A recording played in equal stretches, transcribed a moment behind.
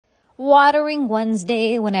Watering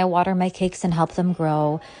Wednesday when I water my cakes and help them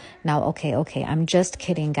grow. Now, okay, I'm just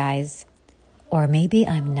kidding, guys. Or maybe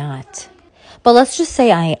I'm not. But let's just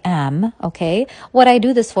say I am, okay? What I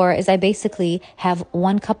do this for is I basically have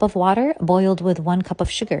 1 cup of water boiled with 1 cup of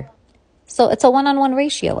sugar. So it's a 1-on-1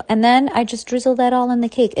 ratio. And then I just drizzle that all in the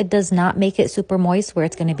cake. It does not make it super moist where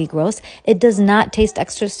it's going to be gross. It does not taste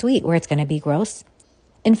extra sweet where it's going to be gross.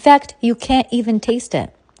 In fact, you can't even taste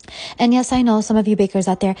it. And yes, I know some of you bakers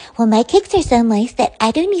out there, well, my cakes are so moist that I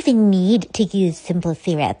don't even need to use simple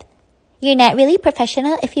syrup. You're not really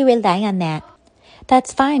professional if you rely on that.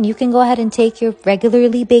 That's fine. You can go ahead and take your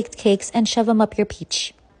regularly baked cakes and shove them up your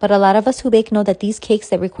peach. But a lot of us who bake know that these cakes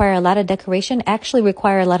that require a lot of decoration actually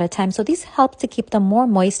require a lot of time. So these help to keep them more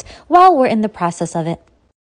moist while we're in the process of it.